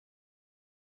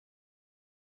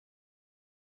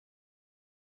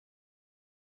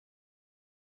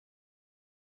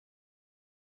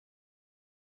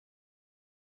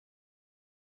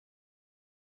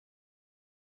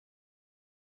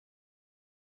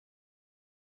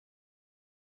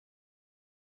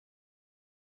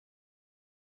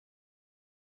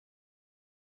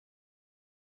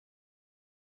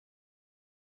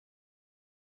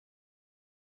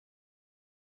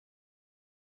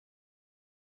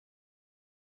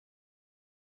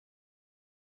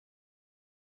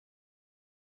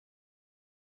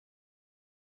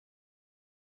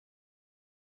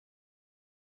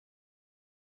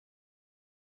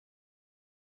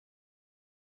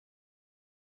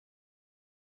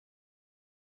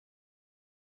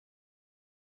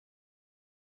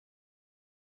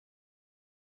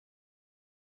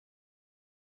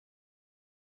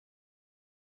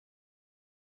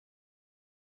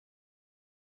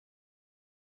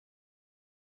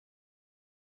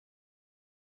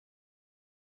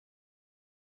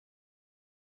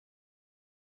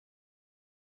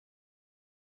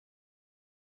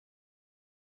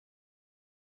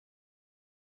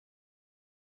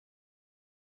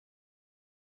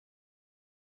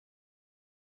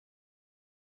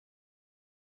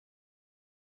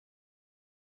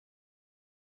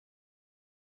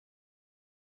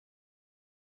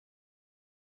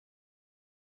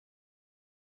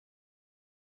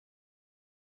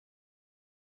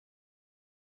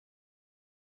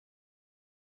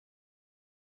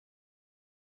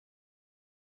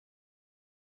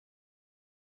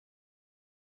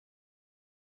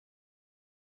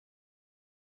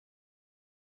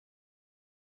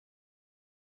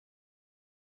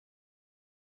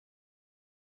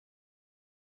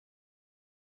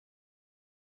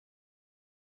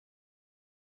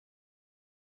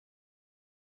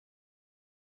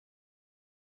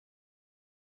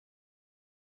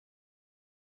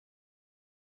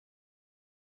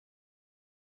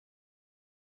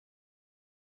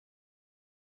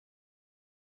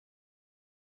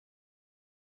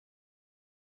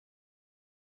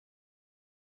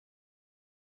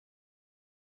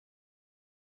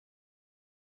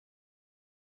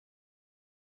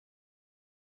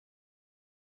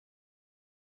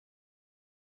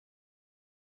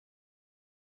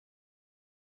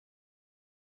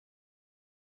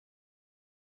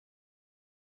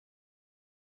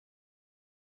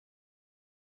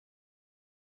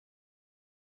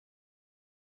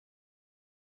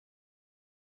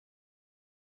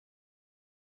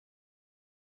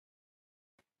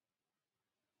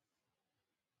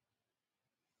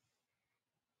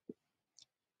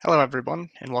Hello, everyone,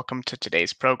 and welcome to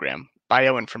today's program,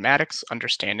 Bioinformatics,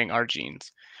 Understanding Our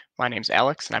Genes. My name's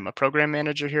Alex, and I'm a program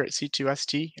manager here at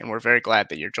C2ST, and we're very glad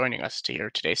that you're joining us to hear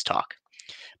today's talk.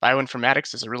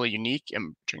 Bioinformatics is a really unique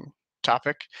emerging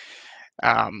topic,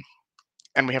 um,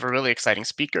 and we have a really exciting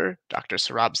speaker, Dr.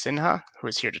 Saurabh Sinha, who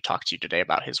is here to talk to you today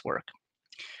about his work.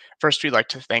 First, we'd like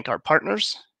to thank our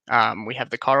partners. We have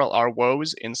the Carl R.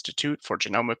 Woese Institute for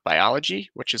Genomic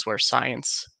Biology, which is where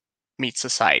science meets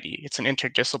society. It's an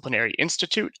interdisciplinary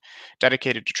institute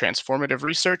dedicated to transformative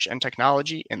research and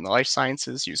technology in the life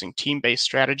sciences using team-based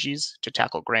strategies to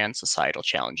tackle grand societal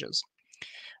challenges.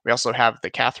 We also have the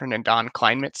Catherine and Don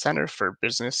Kleinmitt Center for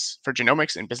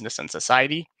Genomics in Business and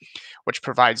Society, which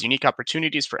provides unique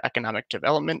opportunities for economic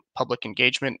development, public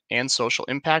engagement, and social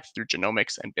impact through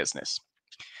genomics and business.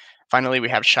 Finally, we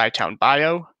have Chi-Town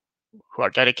Bio, who are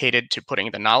dedicated to putting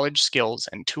the knowledge, skills,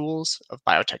 and tools of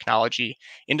biotechnology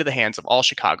into the hands of all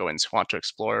Chicagoans who want to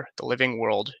explore the living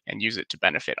world and use it to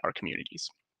benefit our communities.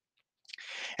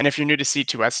 And if you're new to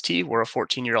C2ST, we're a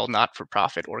 14-year-old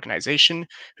not-for-profit organization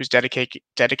who's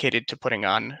dedicated to putting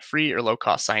on free or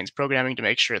low-cost science programming to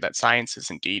make sure that science is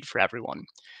indeed for everyone.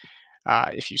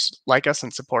 If you like us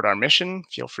and support our mission,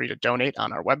 feel free to donate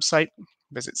on our website.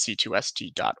 Visit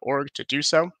c2st.org to do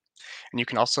so. And you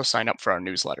can also sign up for our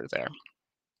newsletter there.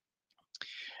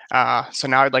 So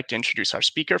now I'd like to introduce our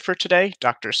speaker for today,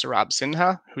 Dr. Saurabh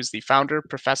Sinha, who's the founder,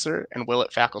 professor, and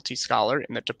Willett Faculty Scholar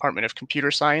in the Department of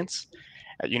Computer Science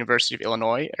at University of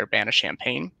Illinois at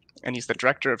Urbana-Champaign, and he's the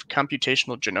director of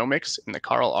computational genomics in the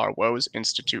Carl R. Woese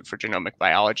Institute for Genomic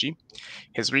Biology.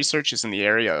 His research is in the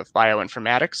area of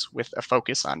bioinformatics with a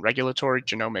focus on regulatory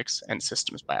genomics and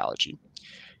systems biology.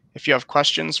 If you have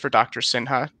questions for Dr.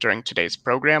 Sinha during today's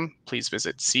program, please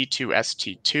visit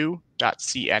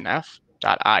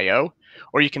c2st2.cnf.io,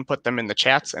 or you can put them in the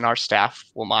chats and our staff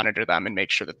will monitor them and make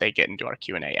sure that they get into our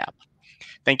Q&A app.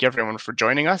 Thank you everyone for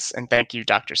joining us, and thank you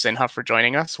Dr. Sinha for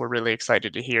joining us. We're really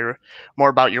excited to hear more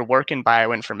about your work in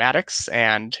bioinformatics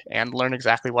and learn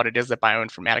exactly what it is that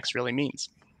bioinformatics really means.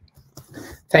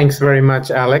 Thanks very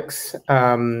much, Alex.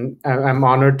 I'm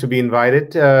honored to be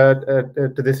invited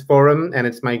to this forum, and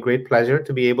it's my great pleasure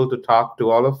to be able to talk to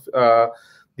all of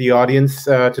the audience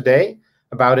today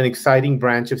about an exciting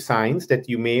branch of science that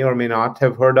you may or may not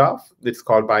have heard of. It's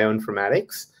called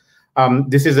bioinformatics.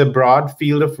 This is a broad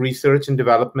field of research and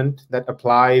development that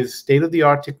applies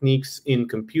state-of-the-art techniques in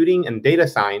computing and data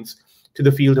science to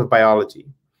the field of biology.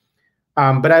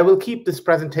 But I will keep this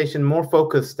presentation more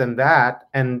focused than that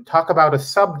and talk about a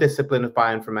sub-discipline of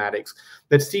bioinformatics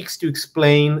that seeks to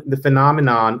explain the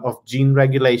phenomenon of gene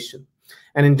regulation.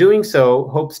 And in doing so,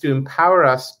 hopes to empower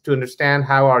us to understand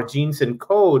how our genes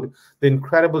encode the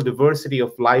incredible diversity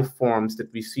of life forms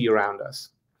that we see around us.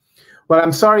 Well,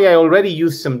 I'm sorry I already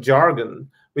used some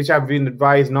jargon, which I've been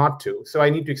advised not to. So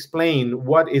I need to explain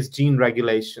what is gene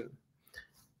regulation.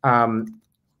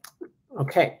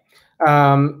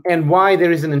 And why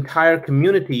there is an entire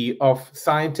community of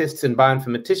scientists and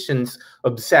bioinformaticians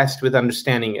obsessed with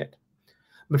understanding it.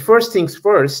 But first things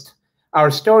first, our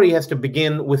story has to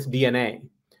begin with DNA,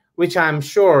 which I'm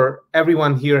sure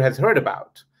everyone here has heard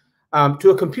about. To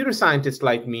a computer scientist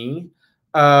like me,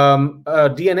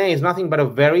 DNA is nothing but a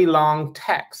very long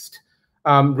text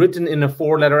written in a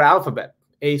four-letter alphabet,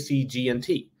 A, C, G, and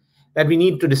T, that we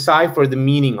need to decipher the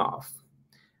meaning of.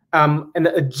 And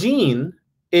a gene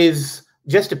is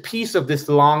just a piece of this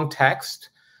long text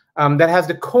that has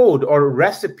the code or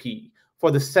recipe for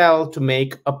the cell to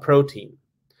make a protein.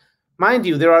 Mind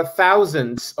you, there are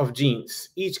thousands of genes,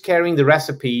 each carrying the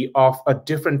recipe of a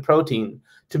different protein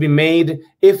to be made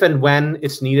if and when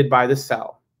it's needed by the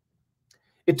cell.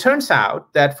 It turns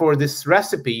out that for this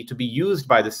recipe to be used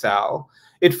by the cell,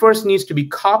 it first needs to be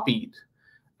copied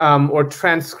or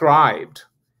transcribed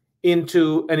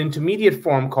into an intermediate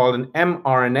form called an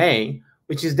mRNA,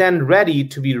 which is then ready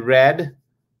to be read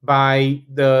by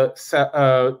the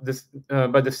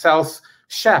cell's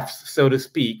chefs, so to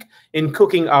speak, in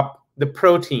cooking up the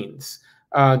proteins,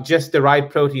 just the right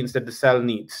proteins that the cell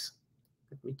needs.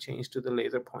 Let me change to the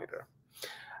laser pointer.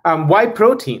 Why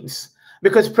proteins?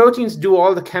 Because proteins do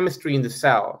all the chemistry in the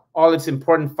cell, all its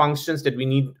important functions that we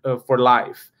need for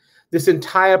life. This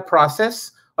entire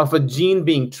process of a gene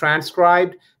being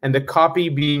transcribed and the copy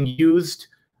being used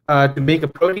to make a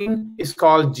protein is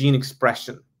called gene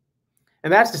expression.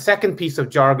 And that's the second piece of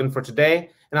jargon for today,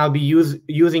 and I'll be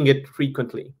using it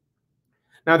frequently.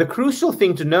 Now, the crucial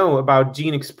thing to know about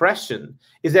gene expression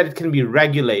is that it can be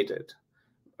regulated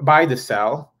by the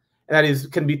cell, and that is,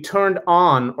 can be turned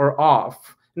on or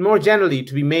off, and more generally,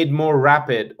 to be made more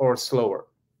rapid or slower.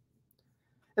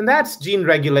 And that's gene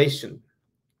regulation.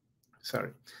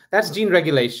 Sorry, that's gene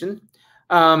regulation.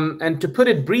 And to put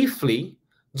it briefly,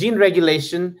 gene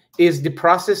regulation is the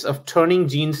process of turning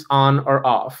genes on or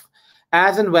off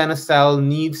as and when a cell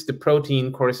needs the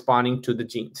protein corresponding to the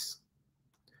genes.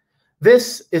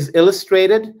 This is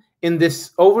illustrated in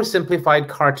this oversimplified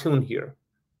cartoon here.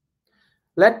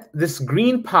 Let this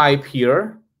green pipe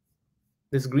here,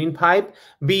 this green pipe,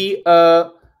 be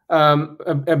a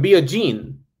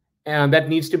gene that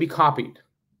needs to be copied.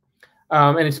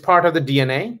 And it's part of the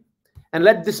DNA. And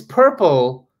let this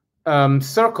purple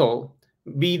circle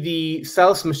be the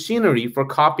cell's machinery for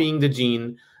copying the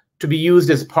gene to be used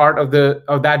as part of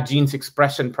that gene's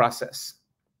expression process.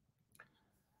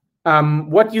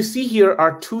 What you see here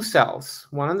are two cells,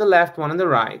 one on the left, one on the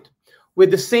right,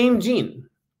 with the same gene.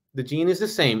 The gene is the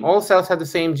same. All cells have the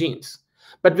same genes.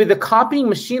 But with the copying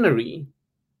machinery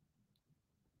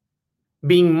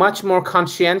being much more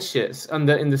conscientious in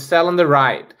the cell on the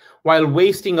right, while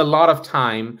wasting a lot of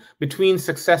time between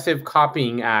successive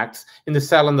copying acts in the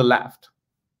cell on the left.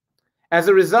 As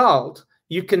a result,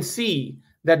 you can see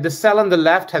that the cell on the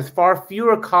left has far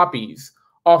fewer copies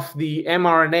of the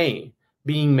mRNA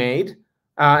being made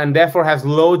and therefore has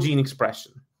low gene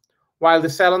expression, while the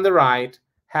cell on the right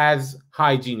has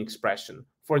high gene expression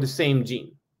for the same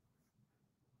gene.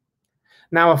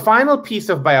 Now, a final piece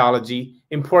of biology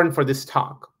important for this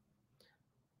talk.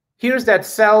 Here's that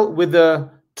cell with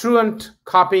the truant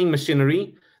copying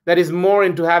machinery that is more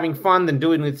into having fun than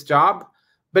doing its job.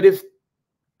 But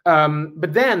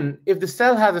then if the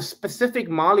cell has a specific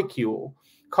molecule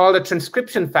called a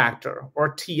transcription factor,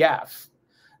 or TF,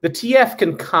 the TF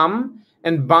can come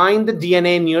and bind the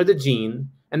DNA near the gene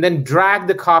and then drag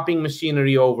the copying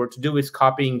machinery over to do its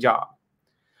copying job.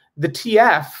 The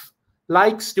TF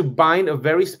likes to bind a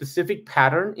very specific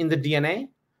pattern in the DNA.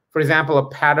 For example, a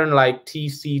pattern like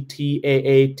TCTAATTG,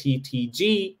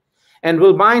 and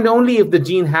will bind only if the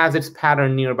gene has its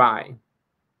pattern nearby.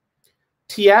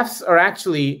 TFs are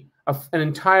actually an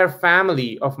entire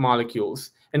family of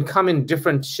molecules and come in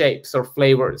different shapes or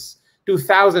flavors,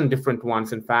 2,000 different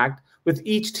ones, in fact, with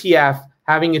each TF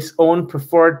having its own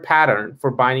preferred pattern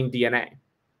for binding DNA.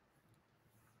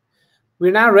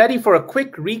 We're now ready for a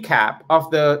quick recap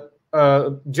of the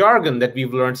jargon that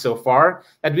we've learned so far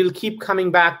that we'll keep coming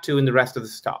back to in the rest of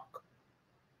this talk.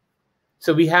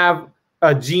 So we have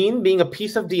a gene being a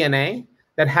piece of DNA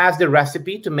that has the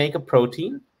recipe to make a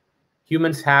protein.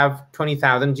 Humans have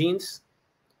 20,000 genes.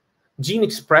 Gene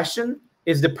expression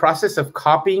is the process of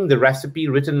copying the recipe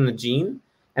written in a gene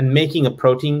and making a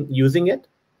protein using it.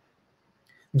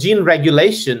 Gene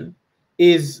regulation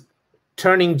is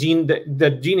turning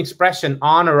the gene expression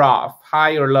on or off,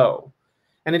 high or low.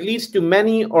 And it leads to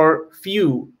many or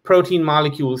few protein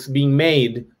molecules being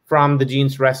made from the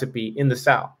gene's recipe in the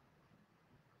cell.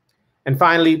 And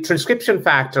finally, transcription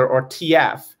factor, or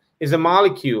TF, is a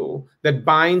molecule that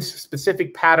binds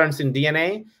specific patterns in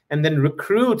DNA and then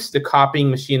recruits the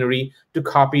copying machinery to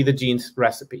copy the gene's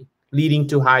recipe, leading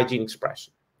to high gene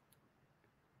expression.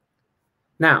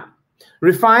 Now,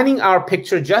 refining our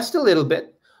picture just a little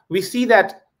bit, we see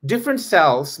that different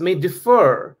cells may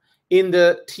differ in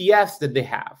the TFs that they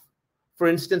have. For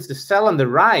instance, the cell on the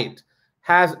right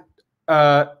has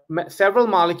several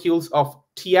molecules of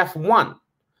TF1,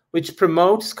 which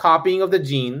promotes copying of the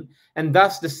gene, and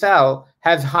thus the cell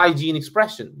has high gene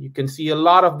expression. You can see a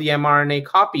lot of the mRNA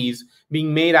copies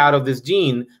being made out of this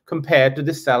gene compared to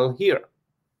the cell here.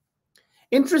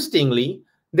 Interestingly,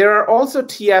 there are also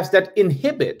TFs that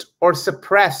inhibit or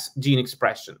suppress gene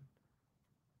expression.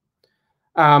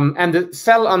 And the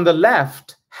cell on the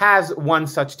left has one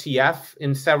such TF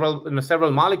in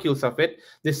several molecules of it.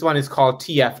 This one is called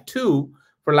TF2,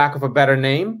 for lack of a better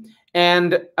name.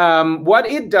 And what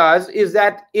it does is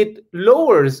that it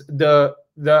lowers the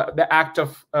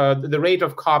rate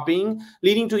of copying,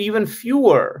 leading to even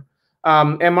fewer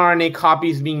mRNA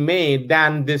copies being made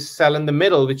than this cell in the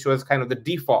middle, which was kind of the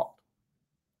default.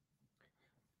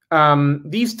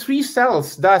 These three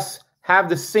cells thus have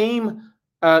the same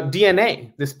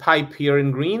DNA, this pipe here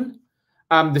in green,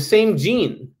 the same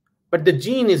gene, but the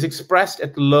gene is expressed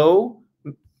at low,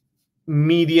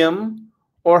 medium,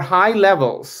 or high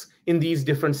levels in these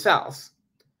different cells.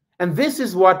 And this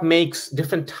is what makes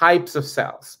different types of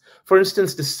cells. For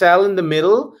instance, the cell in the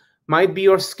middle might be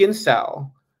your skin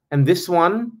cell, and this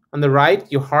one on the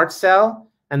right, your heart cell,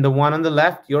 and the one on the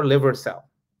left, your liver cell.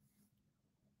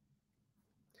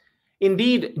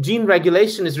 Indeed, gene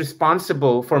regulation is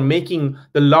responsible for making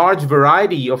the large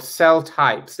variety of cell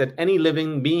types that any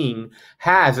living being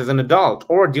has as an adult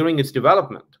or during its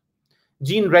development.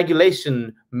 Gene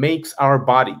regulation makes our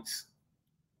bodies.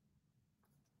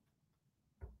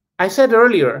 I said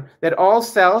earlier that all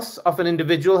cells of an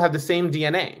individual have the same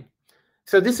DNA.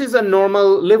 So this is a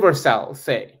normal liver cell,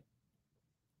 say.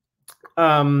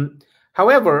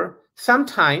 However,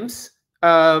 sometimes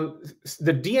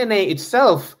the DNA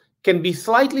itself can be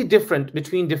slightly different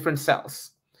between different cells.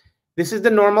 This is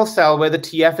the normal cell where the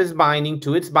TF is binding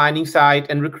to its binding site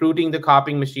and recruiting the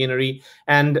copying machinery,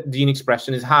 and gene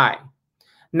expression is high.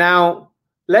 Now,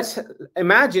 let's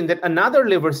imagine that another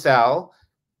liver cell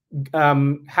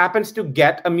happens to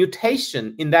get a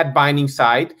mutation in that binding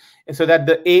site, so that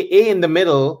the AA in the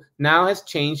middle now has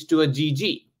changed to a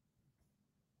GG.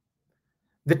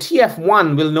 The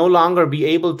TF1 will no longer be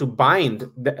able to bind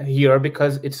here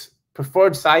because its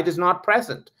preferred site is not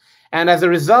present. And as a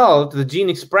result, the gene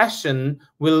expression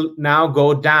will now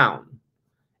go down.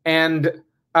 And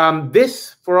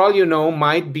this, for all you know,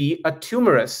 might be a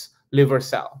tumorous liver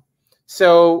cell.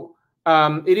 So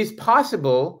it is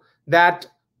possible that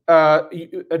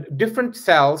different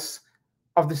cells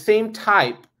of the same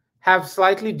type have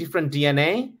slightly different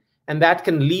DNA, and that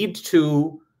can lead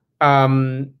to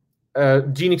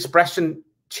gene expression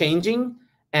changing,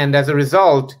 and as a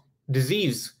result,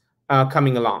 disease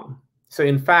coming along. So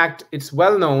in fact, it's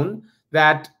well known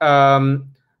that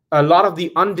a lot of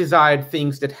the undesired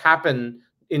things that happen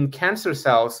in cancer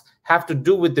cells have to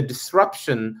do with the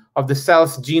disruption of the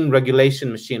cell's gene regulation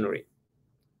machinery.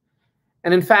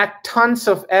 And in fact, tons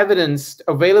of evidence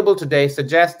available today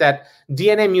suggests that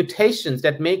DNA mutations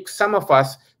that make some of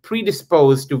us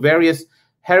predisposed to various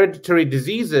hereditary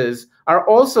diseases are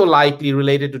also likely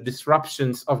related to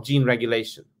disruptions of gene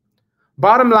regulation.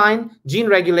 Bottom line, gene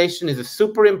regulation is a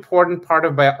super important part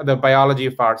of the biology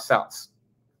of our cells.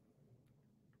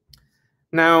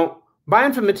 Now,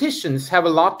 bioinformaticians have a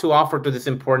lot to offer to this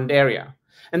important area.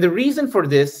 And the reason for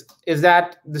this is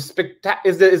that the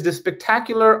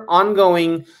spectacular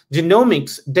ongoing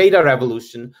genomics data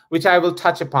revolution, which I will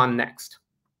touch upon next.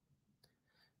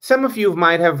 Some of you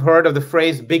might have heard of the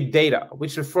phrase big data,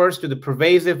 which refers to the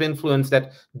pervasive influence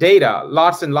that data,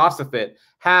 lots and lots of it,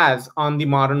 has on the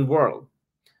modern world.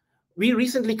 We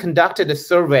recently conducted a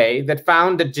survey that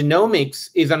found that genomics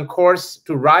is on course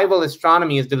to rival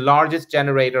astronomy as the largest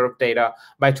generator of data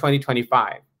by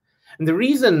 2025. And the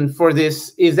reason for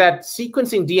this is that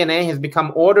sequencing DNA has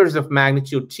become orders of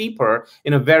magnitude cheaper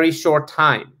in a very short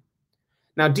time.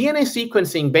 Now, DNA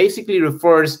sequencing basically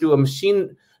refers to a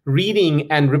machine reading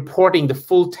and reporting the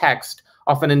full text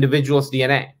of an individual's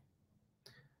DNA.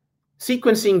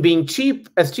 Sequencing being cheap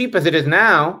as it is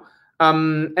now,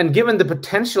 and given the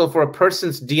potential for a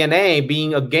person's DNA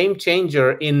being a game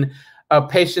changer in a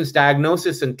patient's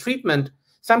diagnosis and treatment,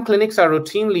 some clinics are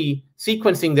routinely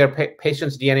sequencing their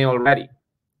patient's DNA already.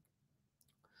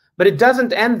 But it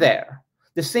doesn't end there.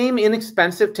 The same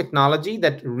inexpensive technology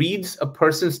that reads a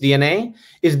person's DNA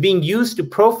is being used to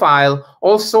profile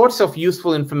all sorts of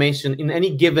useful information in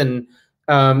any given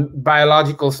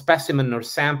biological specimen or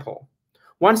sample.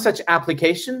 One such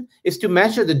application is to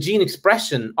measure the gene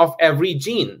expression of every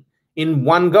gene in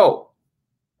one go.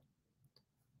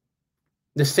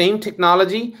 The same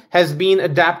technology has been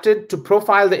adapted to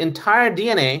profile the entire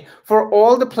DNA for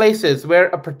all the places where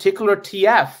a particular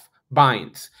TF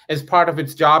binds as part of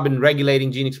its job in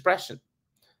regulating gene expression.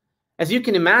 As you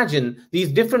can imagine, these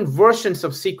different versions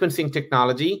of sequencing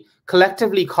technology,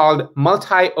 collectively called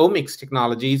multi-omics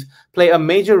technologies, play a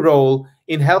major role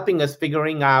in helping us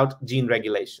figuring out gene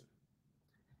regulation.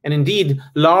 And indeed,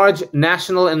 large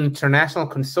national and international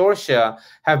consortia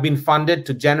have been funded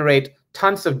to generate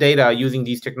tons of data using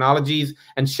these technologies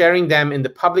and sharing them in the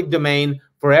public domain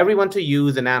for everyone to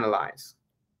use and analyze.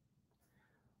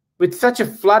 With such a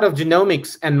flood of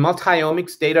genomics and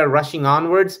multi-omics data rushing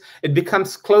onwards, it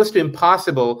becomes close to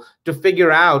impossible to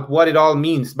figure out what it all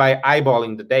means by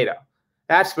eyeballing the data.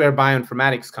 That's where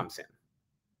bioinformatics comes in.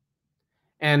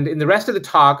 And in the rest of the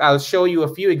talk, I'll show you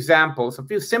a few examples, a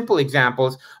few simple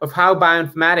examples of how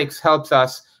bioinformatics helps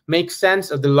us make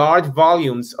sense of the large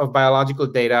volumes of biological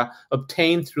data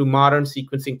obtained through modern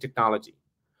sequencing technology.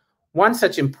 One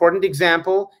such important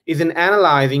example is in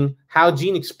analyzing how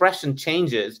gene expression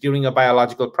changes during a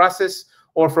biological process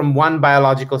or from one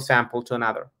biological sample to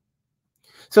another.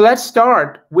 So let's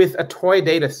start with a toy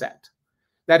data set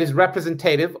that is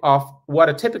representative of what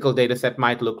a typical data set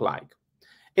might look like.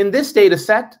 In this data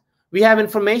set, we have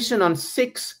information on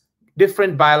 6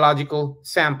 different biological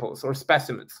samples or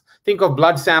specimens. Think of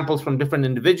blood samples from different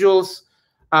individuals,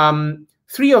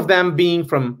 3 of them being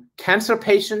from cancer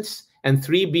patients and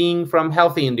 3 being from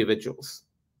healthy individuals.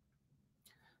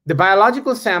 The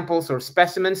biological samples or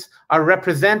specimens are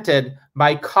represented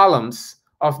by columns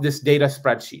of this data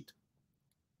spreadsheet.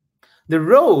 The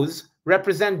rows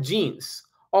represent genes,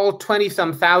 all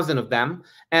 20-some thousand of them.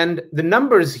 And the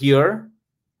numbers here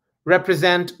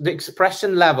represent the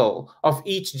expression level of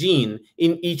each gene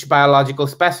in each biological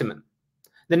specimen.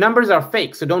 The numbers are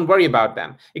fake, so don't worry about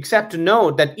them, except to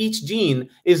note that each gene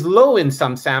is low in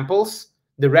some samples,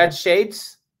 the red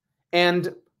shades,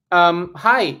 and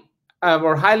high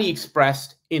or highly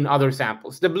expressed in other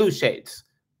samples, the blue shades.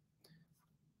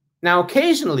 Now,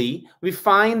 occasionally, we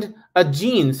find a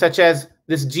gene, such as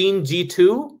this gene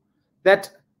G2,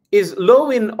 that is low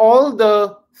in all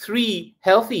the 3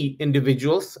 healthy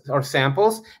individuals or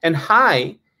samples and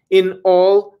high in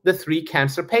all the 3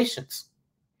 cancer patients.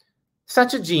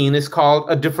 Such a gene is called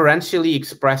a differentially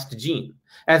expressed gene,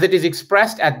 as it is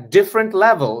expressed at different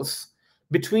levels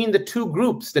between the 2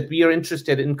 groups that we are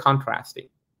interested in contrasting.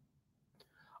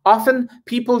 Often,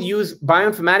 people use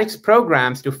bioinformatics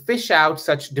programs to fish out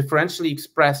such differentially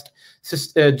expressed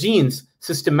genes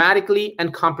systematically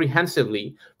and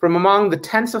comprehensively from among the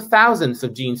tens of thousands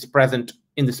of genes present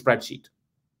in the spreadsheet.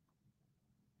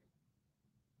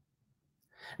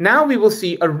 Now we will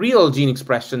see a real gene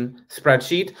expression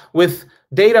spreadsheet with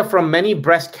data from many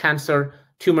breast cancer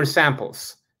tumor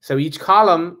samples. So each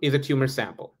column is a tumor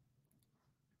sample.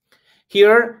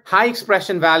 Here, high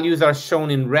expression values are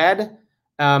shown in red,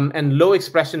 and low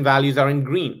expression values are in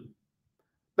green.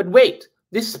 But wait,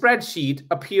 this spreadsheet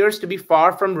appears to be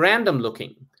far from random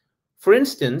looking. For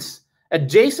instance,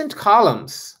 adjacent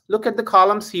columns, look at the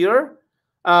columns here,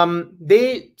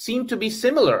 they seem to be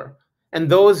similar, and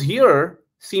those here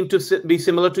seem to be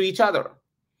similar to each other.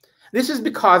 This is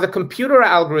because a computer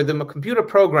algorithm, a computer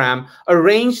program,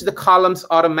 arranged the columns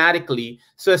automatically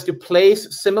so as to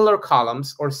place similar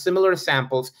columns or similar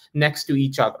samples next to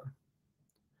each other.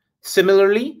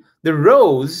 Similarly, the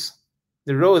rows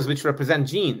which represent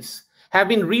genes, have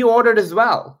been reordered as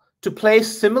well to place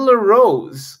similar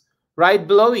rows right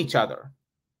below each other.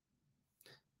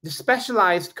 The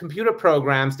specialized computer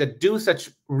programs that do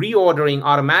such reordering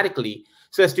automatically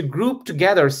so as to group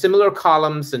together similar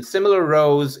columns and similar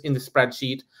rows in the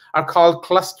spreadsheet are called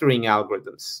clustering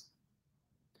algorithms.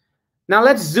 Now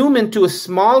let's zoom into a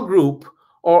small group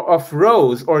of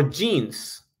rows or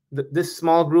genes. This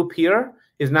small group here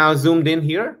is now zoomed in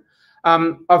here,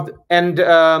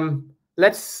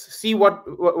 let's see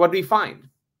what we find.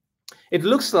 It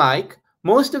looks like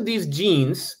most of these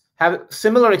genes have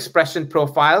similar expression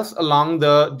profiles along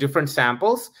the different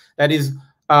samples. That is,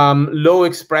 low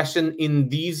expression in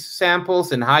these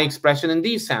samples and high expression in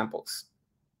these samples.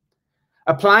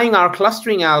 Applying our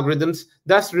clustering algorithms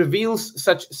thus reveals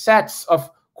such sets of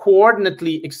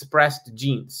coordinately expressed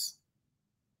genes.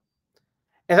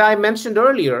 As I mentioned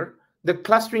earlier, the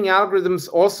clustering algorithms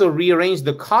also rearrange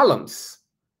the columns,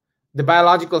 the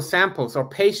biological samples or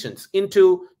patients,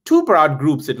 into 2 broad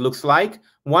groups, it looks like.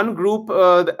 One group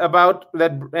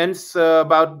that ends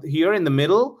about here in the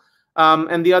middle,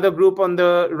 and the other group on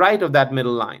the right of that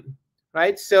middle line,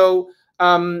 right? So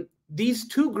these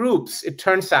 2 groups, it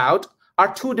turns out,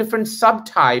 are 2 different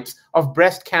subtypes of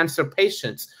breast cancer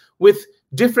patients with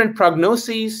different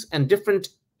prognoses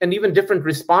and even different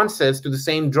responses to the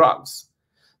same drugs.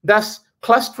 Thus,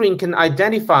 clustering can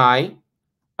identify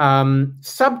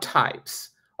subtypes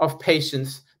of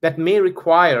patients that may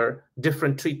require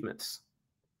different treatments.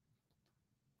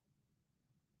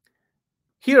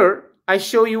 Here, I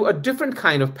show you a different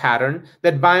kind of pattern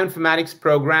that bioinformatics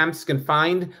programs can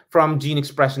find from gene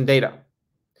expression data.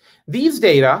 These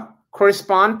data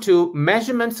correspond to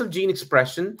measurements of gene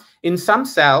expression in some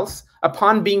cells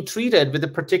upon being treated with a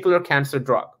particular cancer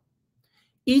drug.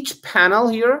 Each panel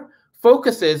here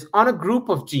focuses on a group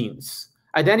of genes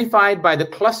identified by the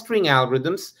clustering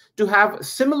algorithms to have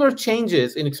similar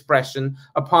changes in expression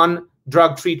upon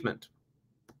drug treatment.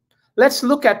 Let's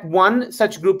look at one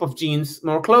such group of genes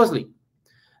more closely.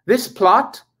 This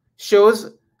plot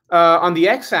shows on the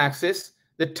x-axis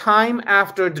the time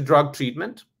after the drug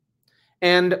treatment,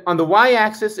 and on the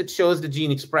y-axis it shows the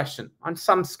gene expression on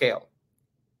some scale.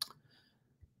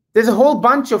 There's a whole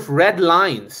bunch of red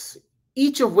lines,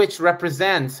 each of which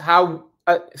represents how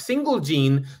a single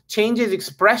gene changes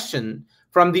expression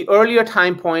from the earlier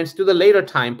time points to the later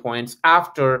time points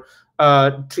after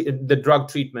the drug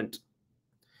treatment.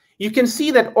 You can see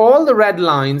that all the red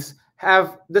lines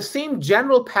have the same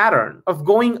general pattern of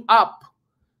going up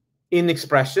in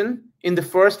expression in the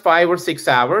first 5 or 6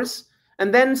 hours,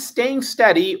 and then staying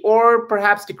steady or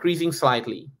perhaps decreasing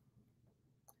slightly.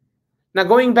 Now,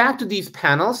 going back to these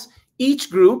panels, each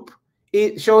panel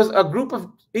here shows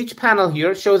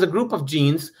a group of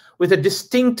genes with a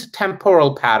distinct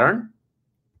temporal pattern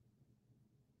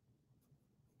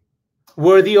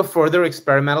worthy of further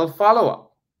experimental follow-up.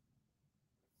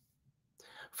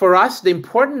 For us, the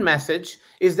important message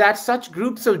is that such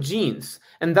groups of genes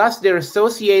and thus their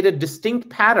associated distinct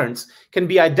patterns can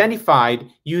be identified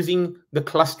using the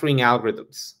clustering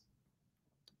algorithms.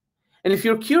 And if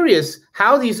you're curious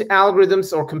how these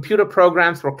algorithms or computer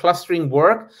programs for clustering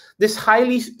work, this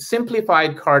highly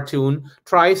simplified cartoon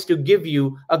tries to give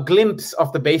you a glimpse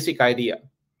of the basic idea.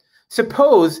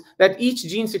 Suppose that each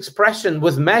gene's expression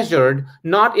was measured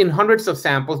not in hundreds of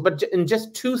samples, but in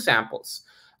just 2 samples,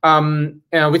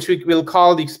 which we will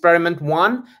call the experiment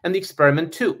 1 and the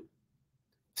experiment 2.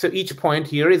 So each point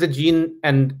here is a gene,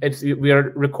 and we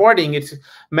are recording its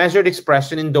measured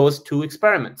expression in those 2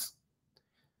 experiments.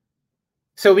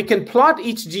 So we can plot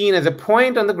each gene as a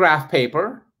point on the graph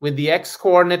paper with the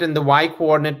x-coordinate and the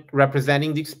y-coordinate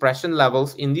representing the expression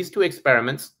levels in these 2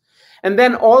 experiments. And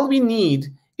then all we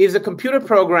need is a computer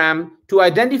program to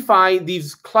identify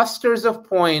these clusters of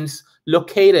points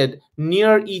located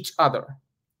near each other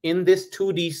in this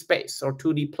 2D space or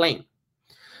 2D plane.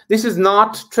 This is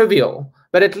not trivial,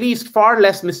 but at least far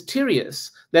less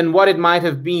mysterious than what it might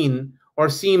have been or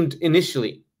seemed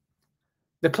initially.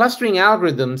 The clustering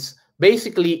algorithms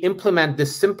basically implement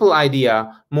this simple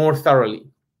idea more thoroughly.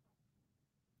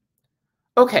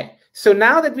 Okay, so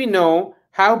now that we know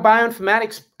how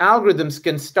bioinformatics algorithms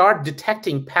can start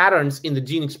detecting patterns in the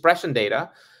gene expression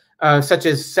data, such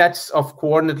as sets of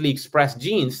coordinately expressed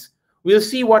genes, we'll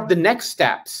see what the next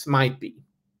steps might be.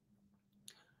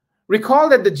 Recall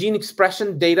that the gene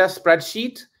expression data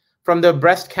spreadsheet from the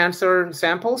breast cancer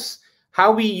samples,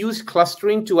 how we used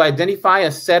clustering to identify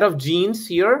a set of genes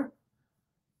here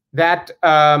that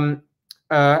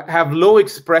have low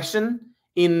expression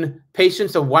in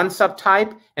patients of one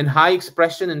subtype and high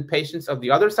expression in patients of the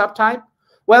other subtype?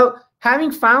 Well,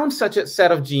 having found such a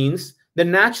set of genes, the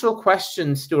natural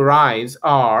questions to arise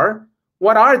are,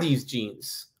 what are these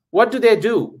genes? What do they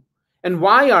do? And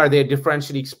why are they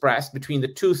differentially expressed between the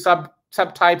 2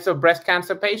 subtypes of breast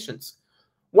cancer patients?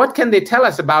 What can they tell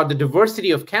us about the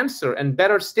diversity of cancer, and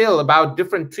better still, about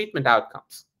different treatment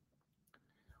outcomes?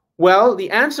 Well, the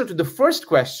answer to the first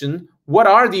question, what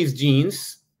are these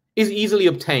genes, is easily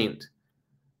obtained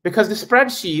because the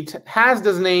spreadsheet has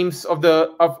the names of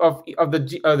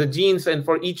the genes and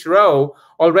for each row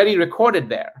already recorded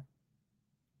there.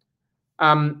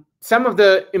 Some of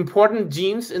the important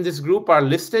genes in this group are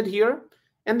listed here,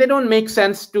 and they don't make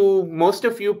sense to most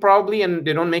of you probably, and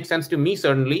they don't make sense to me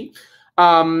certainly.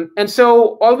 And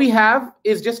so all we have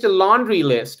is just a laundry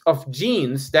list of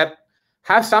genes that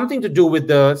have something to do with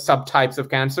the subtypes of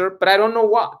cancer, but I don't know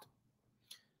what.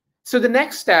 So the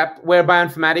next step where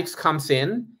bioinformatics comes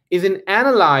in is in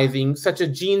analyzing such a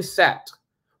gene set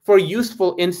for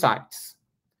useful insights.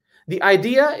 The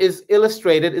idea is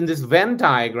illustrated in this Venn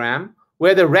diagram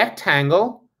where the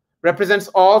rectangle represents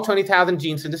all 20,000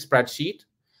 genes in the spreadsheet,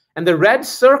 and the red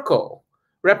circle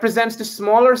represents the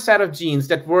smaller set of genes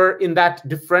that were in that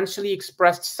differentially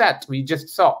expressed set we just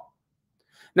saw.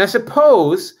 Now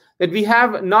suppose that we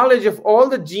have knowledge of all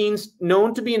the genes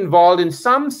known to be involved in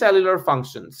some cellular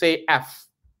function, say F.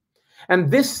 And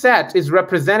this set is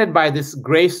represented by this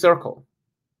gray circle.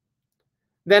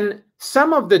 Then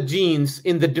some of the genes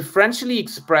in the differentially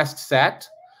expressed set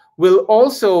will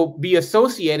also be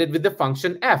associated with the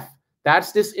function F.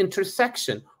 That's this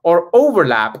intersection or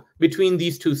overlap between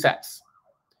these 2 sets.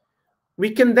 We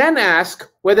can then ask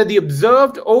whether the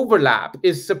observed overlap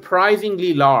is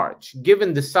surprisingly large,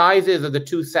 given the sizes of the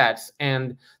 2 sets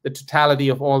and the totality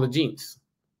of all the genes.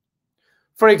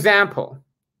 For example,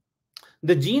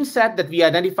 the gene set that we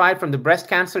identified from the breast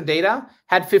cancer data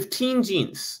had 15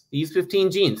 genes. These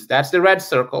 15 genes, that's the red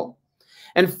circle.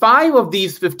 And 5 of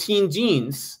these 15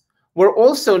 genes were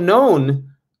also known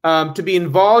to be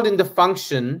involved in the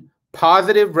function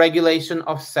positive regulation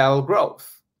of cell growth.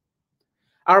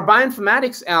 Our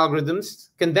bioinformatics algorithms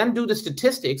can then do the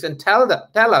statistics and tell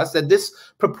us that this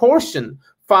proportion,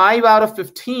 5 out of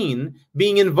 15,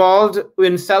 being involved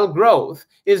in cell growth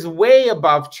is way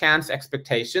above chance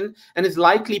expectation and is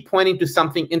likely pointing to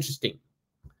something interesting.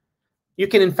 You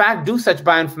can, in fact, do such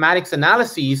bioinformatics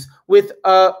analyses with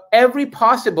every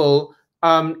possible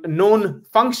known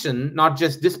function, not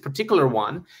just this particular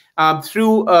one,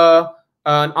 through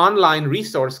an online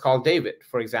resource called David,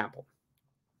 for example.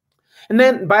 And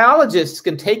then biologists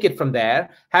can take it from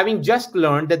there, having just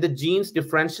learned that the genes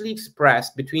differentially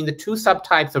expressed between the 2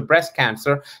 subtypes of breast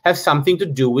cancer have something to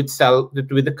do with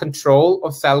the control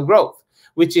of cell growth,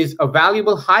 which is a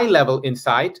valuable high-level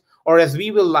insight, or as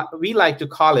we like to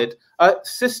call it, a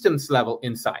systems-level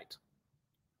insight.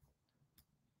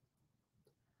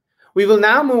 We will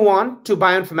now move on to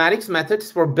bioinformatics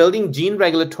methods for building gene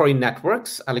regulatory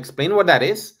networks. I'll explain what that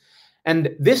is.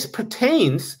 And this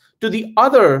pertains to the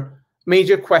other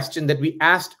major question that we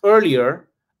asked earlier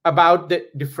about the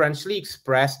differentially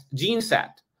expressed gene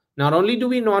set. Not only do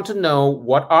we want to know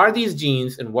what are these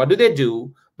genes and what do they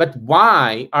do, but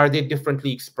why are they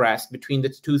differently expressed between the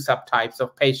two subtypes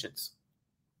of patients?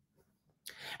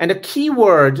 And a key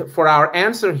word for our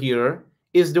answer here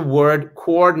is the word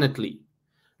coordinately.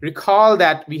 Recall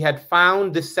that we had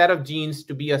found this set of genes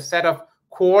to be a set of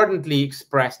coordinately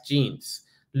expressed genes,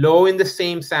 low in the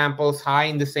same samples, high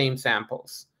in the same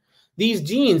samples. These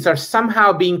genes are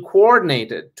somehow being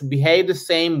coordinated to behave the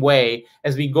same way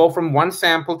as we go from one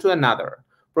sample to another,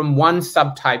 from one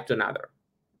subtype to another.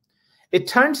 It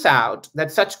turns out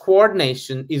that such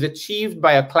coordination is achieved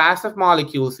by a class of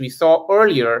molecules we saw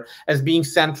earlier as being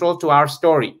central to our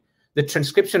story, the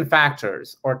transcription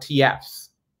factors, or TFs.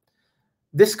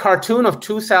 This cartoon of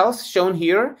two cells shown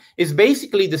here is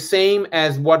basically the same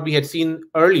as what we had seen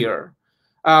earlier,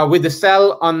 with the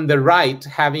cell on the right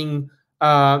having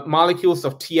molecules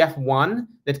of TF1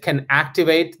 that can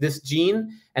activate this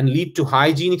gene and lead to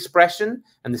high gene expression,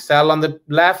 and the cell on the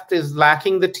left is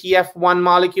lacking the TF1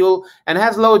 molecule and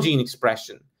has low gene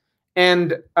expression.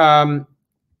 And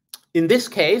in this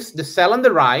case, the cell on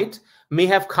the right may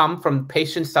have come from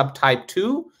patient subtype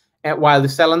 2, while the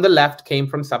cell on the left came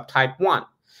from subtype 1.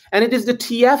 And it is the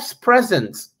TF's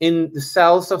presence in the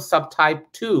cells of subtype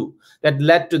 2 that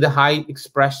led to the high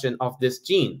expression of this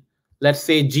gene, let's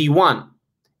say G1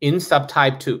 in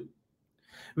subtype 2.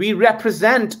 We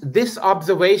represent this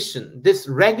observation, this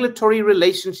regulatory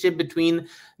relationship between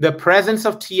the presence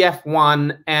of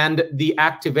TF1 and the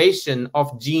activation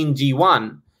of gene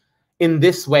G1 in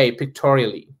this way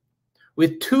pictorially,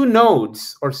 with two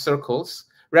nodes or circles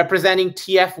representing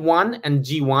TF1 and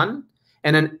G1,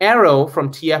 and an arrow from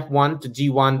TF1 to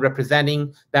G1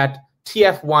 representing that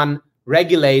TF1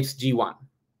 regulates G1.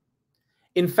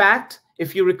 In fact,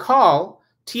 if you recall,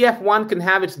 TF1 can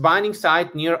have its binding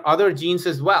site near other genes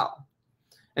as well.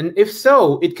 And if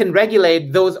so, it can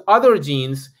regulate those other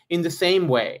genes in the same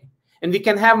way. And we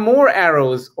can have more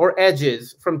arrows or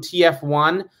edges from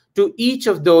TF1 to each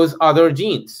of those other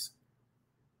genes,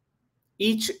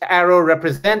 each arrow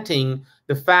representing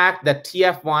the fact that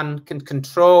TF1 can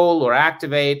control or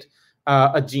activate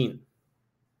a gene.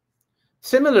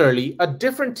 Similarly, a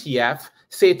different TF,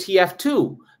 say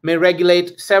TF2, may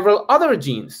regulate several other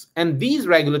genes, and these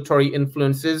regulatory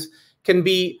influences can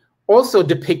be also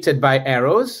depicted by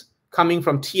arrows coming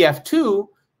from TF2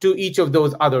 to each of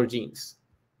those other genes.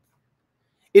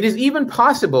 It is even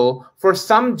possible for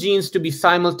some genes to be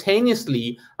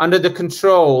simultaneously under the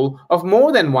control of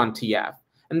more than one TF,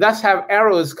 and thus have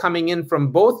arrows coming in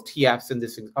from both TFs in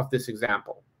this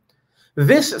example.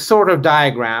 This sort of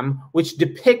diagram, which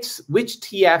depicts which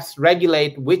TFs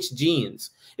regulate which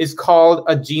genes, is called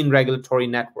a gene regulatory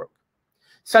network.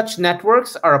 Such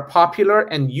networks are a popular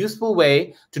and useful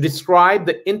way to describe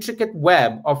the intricate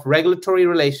web of regulatory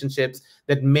relationships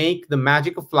that make the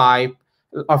magic of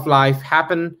life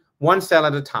happen one cell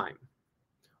at a time.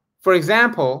 For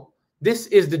example, this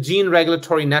is the gene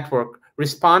regulatory network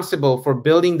responsible for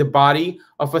building the body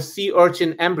of a sea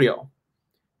urchin embryo.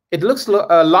 It looks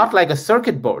a lot like a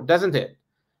circuit board, doesn't it?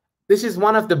 This is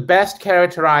one of the best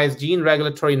characterized gene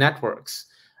regulatory networks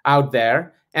out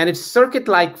there, and its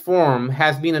circuit-like form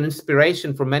has been an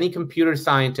inspiration for many computer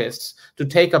scientists to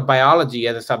take up biology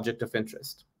as a subject of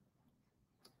interest.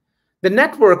 The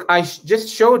network I just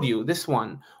showed you, this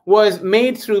one, was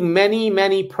made through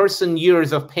many person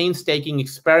years of painstaking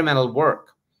experimental work.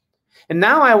 And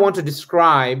now I want to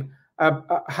describe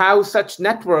how such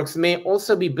networks may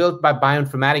also be built by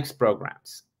bioinformatics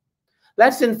programs.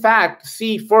 Let's in fact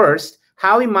see first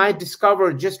how we might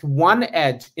discover just one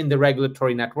edge in the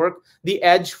regulatory network, the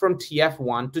edge from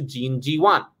TF1 to gene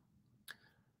G1.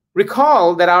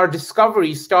 Recall that our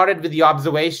discovery started with the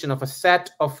observation of a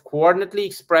set of coordinately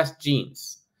expressed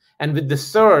genes and with the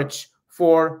search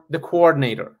for the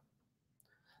coordinator.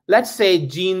 Let's say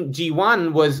gene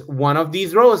G1 was one of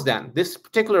these rows then, this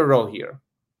particular row here.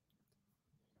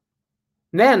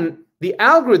 Then the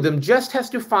algorithm just has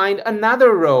to find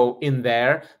another row in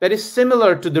there that is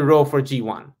similar to the row for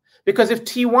G1. Because if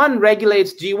T1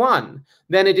 regulates G1,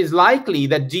 then it is likely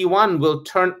that G1 will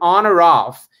turn on or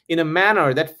off in a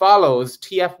manner that follows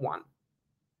TF1.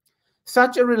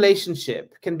 Such a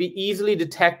relationship can be easily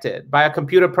detected by a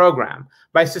computer program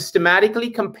by systematically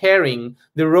comparing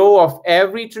the row of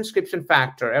every transcription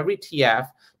factor, every TF,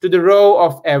 to the row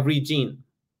of every gene.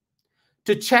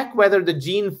 To check whether the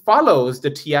gene follows the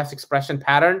TF's expression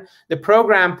pattern, the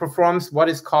program performs what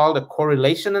is called a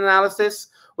correlation analysis,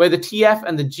 where the TF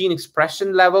and the gene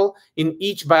expression level in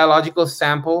each biological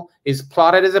sample is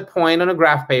plotted as a point on a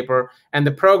graph paper, and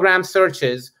the program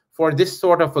searches for this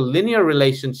sort of a linear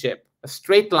relationship, a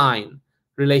straight line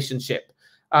relationship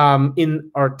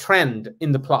or trend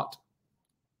in the plot.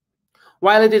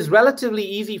 While it is relatively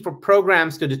easy for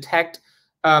programs to detect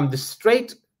the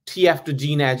straight TF to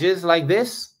gene edges like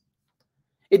this,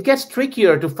 it gets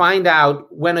trickier to find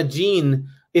out when a gene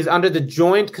is under the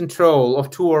joint control of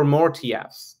two or more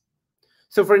TFs.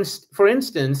 So for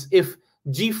instance, if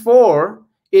G4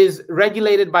 is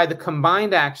regulated by the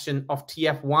combined action of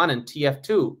TF1 and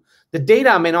TF2, the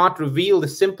data may not reveal the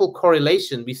simple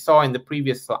correlation we saw in the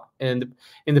previous slide. In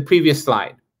the previous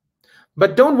slide.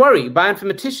 But don't worry,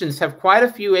 bioinformaticians have quite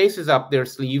a few aces up their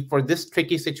sleeve for this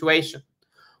tricky situation.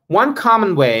 One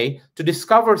common way to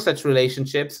discover such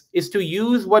relationships is to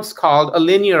use what's called a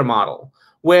linear model,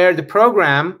 where the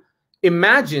program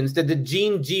imagines that the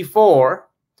gene G4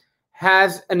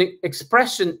 has an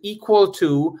expression equal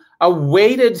to a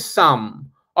weighted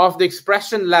sum of the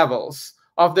expression levels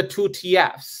of the two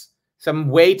TFs. Some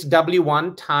weight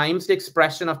W1 times the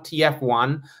expression of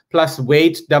TF1 plus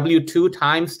weight W2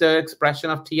 times the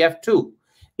expression of TF2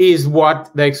 is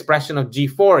what the expression of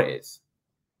G4 is.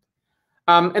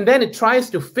 And then it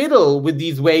tries to fiddle with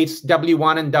these weights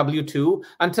W1 and W2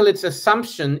 until its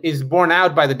assumption is borne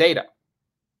out by the data.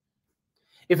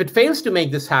 If it fails to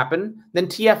make this happen, then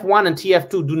TF1 and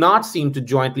TF2 do not seem to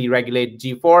jointly regulate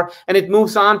G4, and it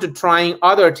moves on to trying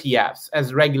other TFs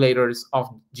as regulators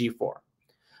of G4.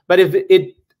 But if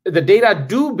the data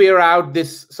do bear out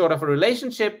this sort of a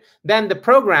relationship, then the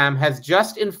program has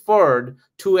just inferred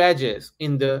two edges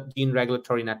in the gene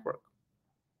regulatory network.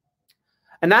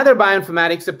 Another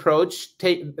bioinformatics approach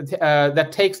that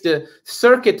takes the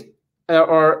circuit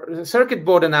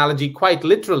board analogy quite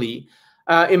literally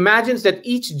imagines that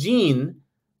each gene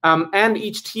and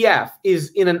each TF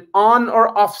is in an on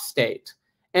or off state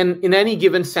and in any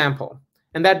given sample,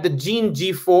 and that the gene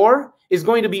G4 is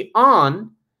going to be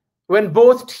on when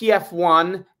both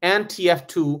TF1 and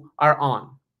TF2 are on,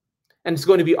 and it's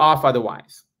going to be off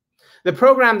otherwise. The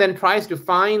program then tries to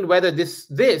find whether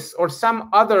this or some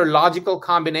other logical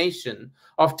combination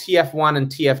of TF1 and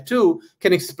TF2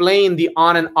 can explain the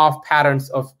on and off patterns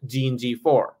of gene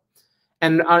G4.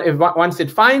 And once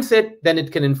it finds it, then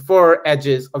it can infer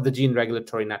edges of the gene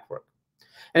regulatory network.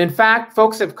 And in fact,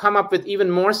 folks have come up with even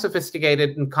more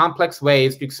sophisticated and complex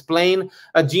ways to explain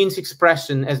a gene's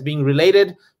expression as being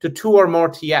related to two or more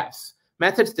TFs,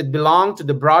 methods that belong to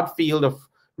the broad field of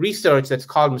research that's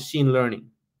called machine learning.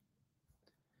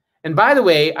 And by the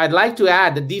way, I'd like to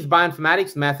add that these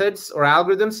bioinformatics methods or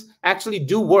algorithms actually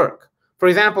do work. For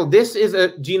example, this is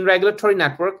a gene regulatory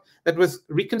network that was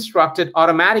reconstructed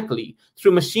automatically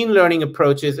through machine learning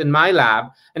approaches in my lab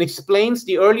and explains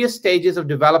the earliest stages of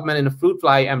development in a fruit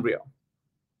fly embryo.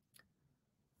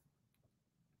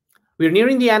 We're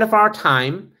nearing the end of our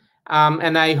time,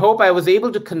 and I hope I was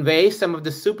able to convey some of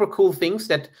the super cool things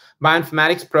that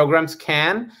bioinformatics programs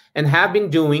can and have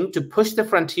been doing to push the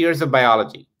frontiers of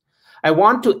biology. I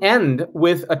want to end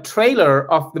with a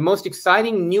trailer of the most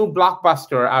exciting new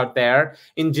blockbuster out there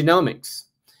in genomics.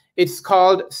 It's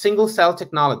called single-cell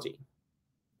technology.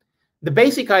 The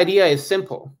basic idea is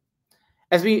simple.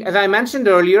 As I mentioned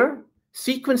earlier,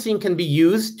 sequencing can be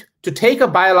used to take a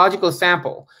biological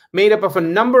sample made up of a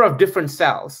number of different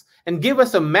cells and give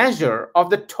us a measure of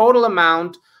the total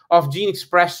amount of gene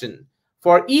expression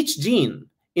for each gene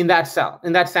in that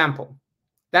sample.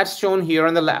 That's shown here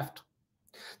on the left.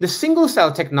 The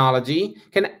single-cell technology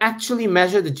can actually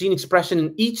measure the gene expression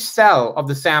in each cell of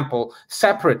the sample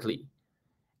separately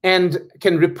and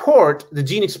can report the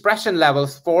gene expression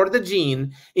levels for the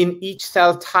gene in each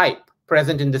cell type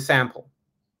present in the sample.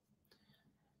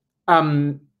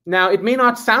 Now, it may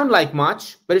not sound like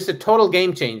much, but it's a total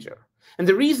game changer. And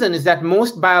the reason is that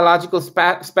most biological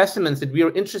specimens that we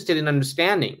are interested in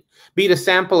understanding, be it a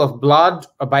sample of blood,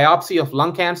 a biopsy of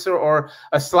lung cancer, or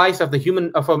a slice of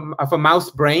a mouse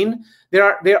brain,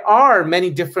 there are many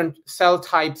different cell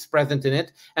types present in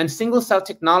it, and single-cell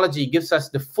technology gives us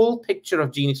the full picture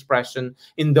of gene expression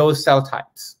in those cell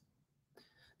types.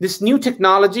 This new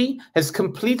technology has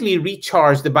completely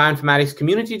recharged the bioinformatics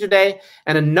community today,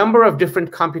 and a number of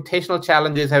different computational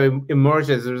challenges have emerged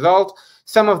as a result,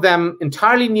 some of them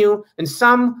entirely new, and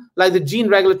some, like the gene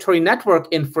regulatory network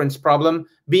inference problem,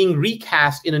 being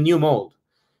recast in a new mold.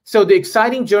 So the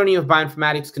exciting journey of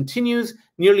bioinformatics continues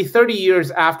nearly 30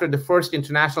 years after the first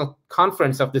international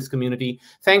conference of this community,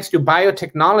 thanks to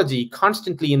biotechnology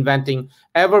constantly inventing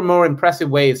ever more impressive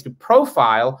ways to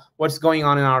profile what's going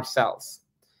on in our cells.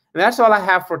 And that's all I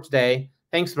have for today.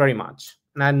 Thanks very much.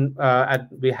 And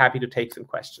I'd be happy to take some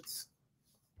questions.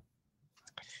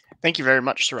 Thank you very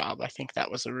much, Saurabh. I think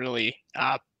that was a really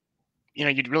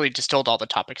you really distilled all the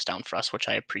topics down for us, which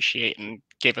I appreciate, and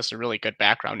gave us a really good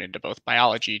background into both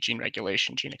biology, gene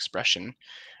regulation, gene expression,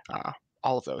 uh,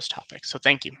 all of those topics. So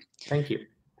thank you. Thank you.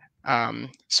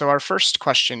 So our first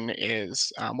question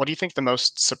is, what do you think the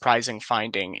most surprising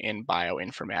finding in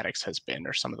bioinformatics has been,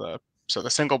 or so the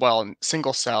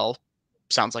single cell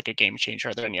sounds like a game changer.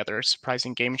 Are there any other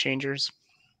surprising game changers?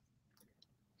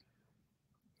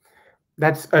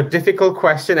 That's a difficult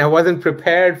question. I wasn't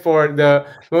prepared for the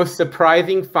most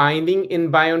surprising finding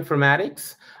in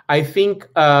bioinformatics. I think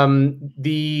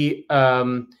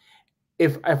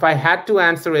if I had to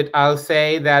answer it, I'll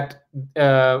say that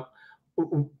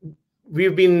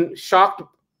we've been shocked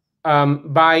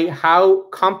by how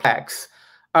complex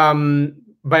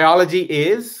biology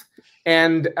is.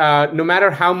 And no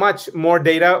matter how much more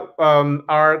data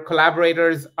our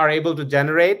collaborators are able to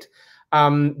generate,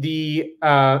 the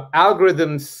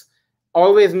algorithms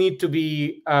always need to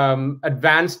be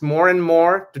advanced more and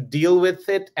more to deal with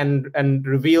it and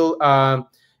reveal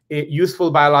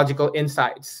useful biological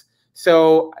insights.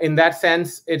 So in that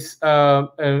sense, it's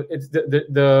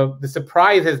the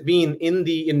surprise has been in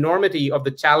the enormity of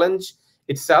the challenge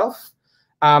itself.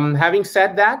 Having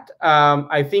said that,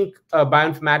 I think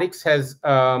bioinformatics has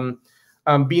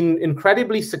been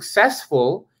incredibly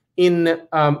successful in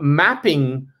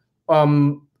mapping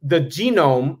the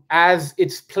genome as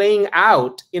it's playing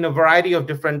out in a variety of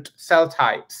different cell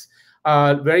types.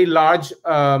 Very large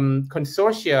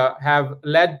consortia have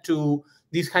led to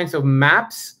these kinds of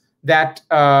maps that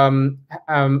have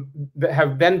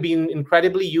then been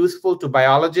incredibly useful to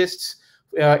biologists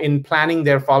in planning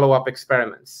their follow-up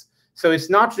experiments. So it's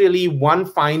not really one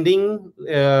finding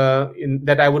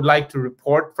that I would like to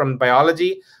report from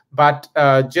biology, but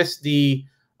just the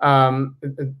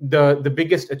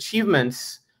biggest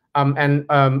achievements of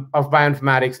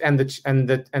bioinformatics and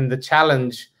the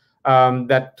challenge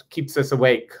that keeps us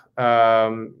awake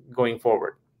going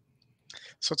forward.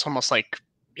 So it's almost like,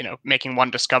 making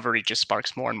one discovery just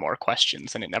sparks more and more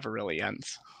questions, and it never really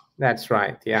ends. That's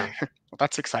right. Yeah. Well,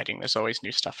 that's exciting. There's always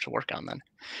new stuff to work on then.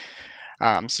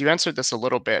 So you answered this a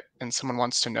little bit, and someone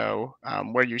wants to know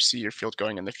where you see your field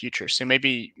going in the future. So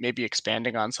maybe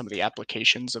expanding on some of the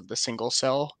applications of the single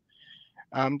cell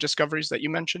discoveries that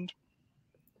you mentioned.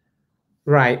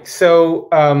 Right. So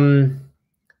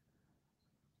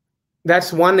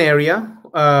that's one area.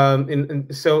 And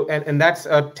that's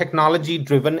a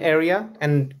technology-driven area,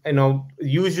 and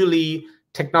usually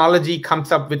technology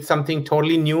comes up with something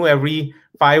totally new every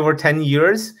 5 or 10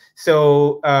 years.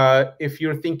 So if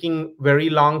you're thinking very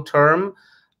long term,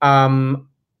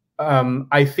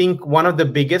 I think one of the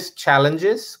biggest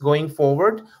challenges going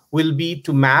forward will be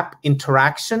to map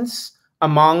interactions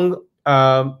among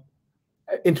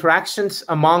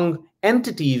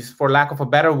entities, for lack of a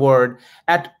better word,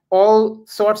 at all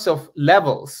sorts of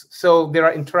levels. So there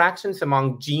are interactions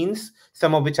among genes,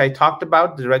 some of which I talked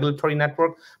about, the regulatory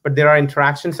network, but there are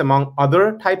interactions among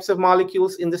other types of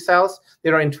molecules in the cells.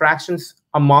 There are interactions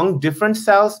among different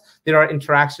cells. There are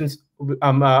interactions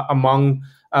among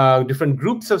different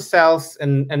groups of cells,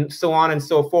 and so on and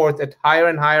so forth at higher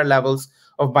and higher levels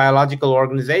of biological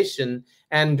organization.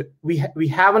 And we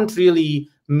haven't really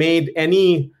made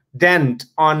any dent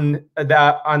on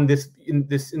this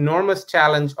enormous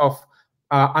challenge of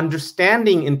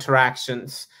understanding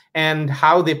interactions and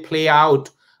how they play out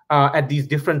at these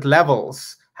different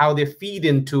levels, how they feed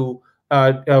into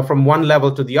from one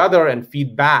level to the other and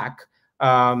feed back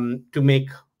to make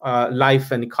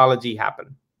life and ecology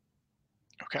happen.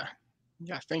 Okay.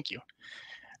 Yeah, thank you.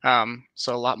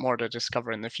 So a lot more to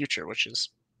discover in the future, which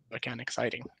is, again,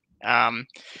 exciting.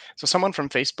 So someone from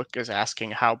Facebook is asking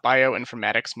how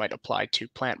bioinformatics might apply to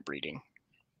plant breeding.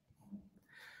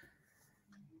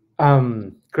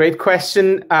 Great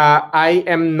question. I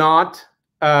am not,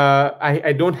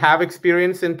 I don't have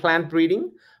experience in plant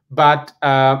breeding, but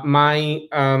my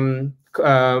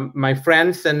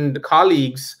friends and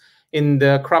colleagues in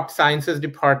the crop sciences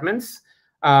departments,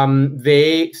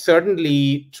 they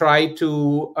certainly try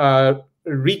to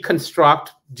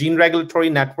reconstruct gene regulatory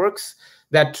networks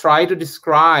that try to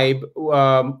describe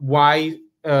why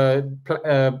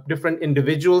different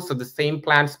individuals of the same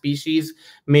plant species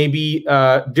may be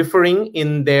differing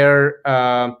in their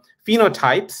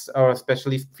phenotypes, or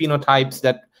especially phenotypes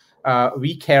that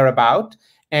we care about,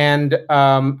 and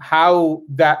how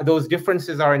those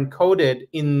differences are encoded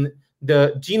in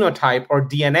the genotype or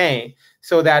DNA,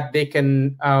 so that they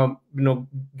can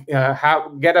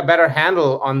get a better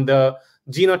handle on the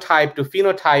genotype to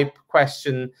phenotype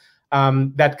question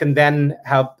that can then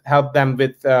help them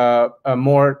with a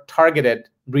more targeted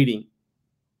breeding.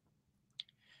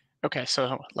 Okay,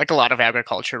 so like a lot of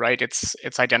agriculture, right?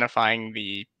 It's identifying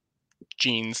the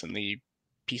genes and the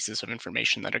pieces of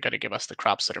information that are going to give us the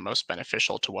crops that are most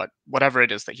beneficial to whatever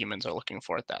it is that humans are looking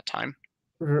for at that time.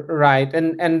 Right,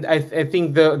 and I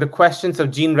think the questions of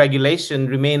gene regulation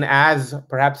remain as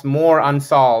perhaps more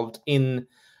unsolved in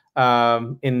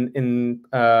plant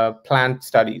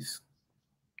studies.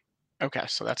 Okay,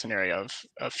 so that's an area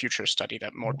of future study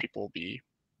that more people will be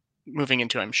moving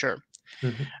into, I'm sure.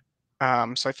 Mhm.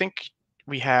 So I think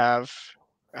we have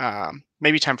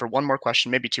maybe time for one more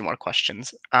question, maybe two more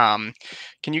questions. Can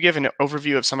you give an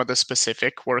overview of some of the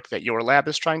specific work that your lab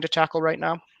is trying to tackle right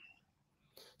now?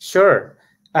 Sure.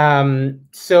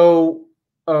 So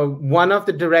one of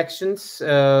the directions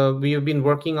we have been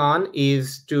working on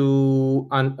is to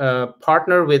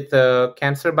partner with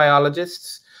cancer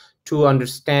biologists to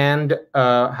understand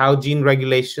how gene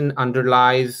regulation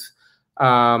underlies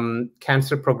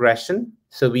cancer progression.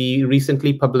 So we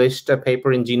recently published a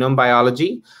paper in Genome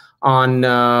Biology on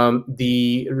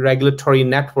the regulatory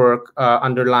network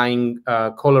underlying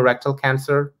colorectal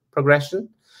cancer progression.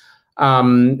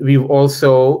 We've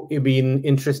also been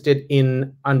interested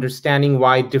in understanding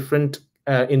why different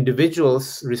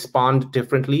individuals respond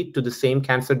differently to the same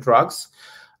cancer drugs.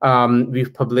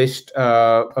 We've published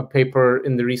a paper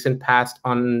in the recent past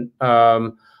on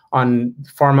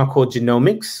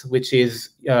pharmacogenomics, which is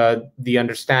the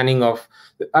understanding of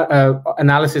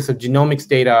analysis of genomics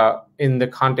data in the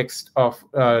context of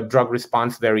drug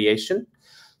response variation.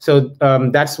 So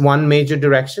that's one major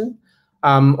direction.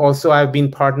 Also, I've been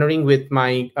partnering with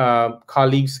my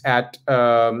colleagues at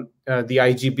the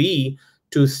IGB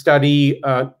to study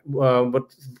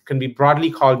what can be broadly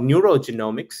called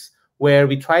neurogenomics, where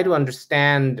we try to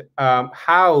understand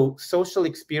how social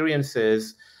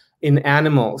experiences in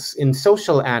animals, in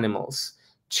social animals,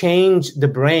 change the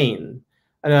brain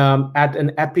at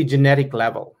an epigenetic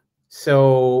level.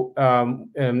 So,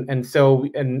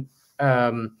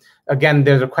 again,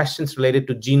 there are questions related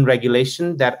to gene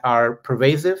regulation that are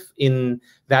pervasive in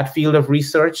that field of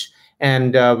research.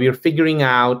 And we are figuring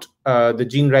out the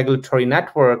gene regulatory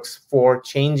networks for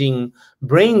changing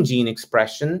brain gene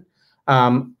expression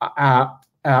after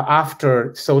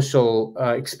social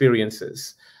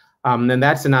experiences. And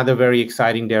that's another very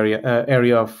exciting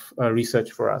area of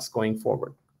research for us going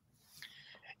forward.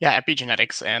 Yeah,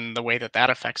 epigenetics and the way that that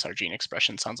affects our gene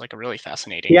expression sounds like a really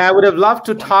fascinating Yeah, I would have loved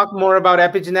to one. talk more about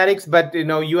epigenetics, but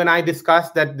you and I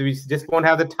discussed that we just won't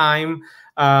have the time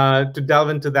to delve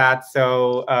into that.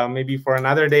 So maybe for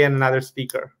another day and another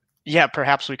speaker. Yeah,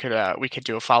 perhaps we could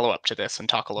do a follow up to this and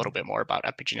talk a little bit more about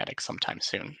epigenetics sometime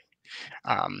soon.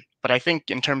 But I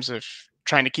think in terms of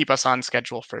trying to keep us on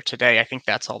schedule for today, I think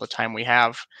that's all the time we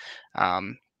have.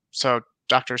 Um, so,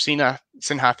 Dr. Sinha,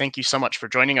 thank you so much for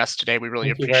joining us today. We really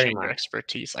Thank you very appreciate your much.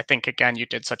 expertise. I think, again, you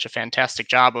did such a fantastic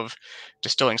job of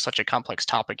distilling such a complex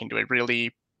topic into a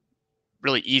really,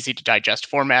 really easy to digest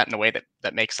format in a way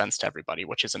that makes sense to everybody,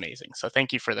 which is amazing. So,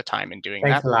 thank you for the time in doing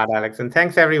Thanks that. a lot, Alex. And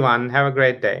thanks, everyone. Have a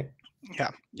great day.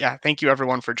 Yeah. Thank you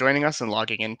everyone for joining us and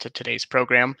logging into today's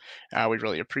program. We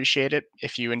really appreciate it.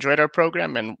 If you enjoyed our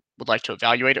program and would like to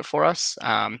evaluate it for us,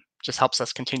 just helps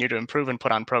us continue to improve and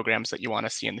put on programs that you want to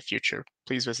see in the future.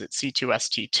 Please visit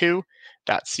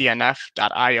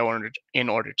c2st2.cnf.io in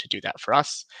order to do that for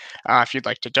us. If you'd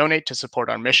like to donate to support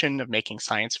our mission of making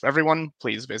science for everyone,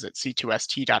 please visit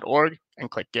c2st.org and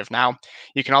click Give Now.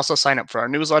 You can also sign up for our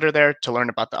newsletter there to learn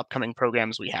about the upcoming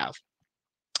programs we have.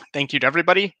 Thank you to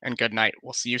everybody, and good night.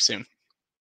 We'll see you soon.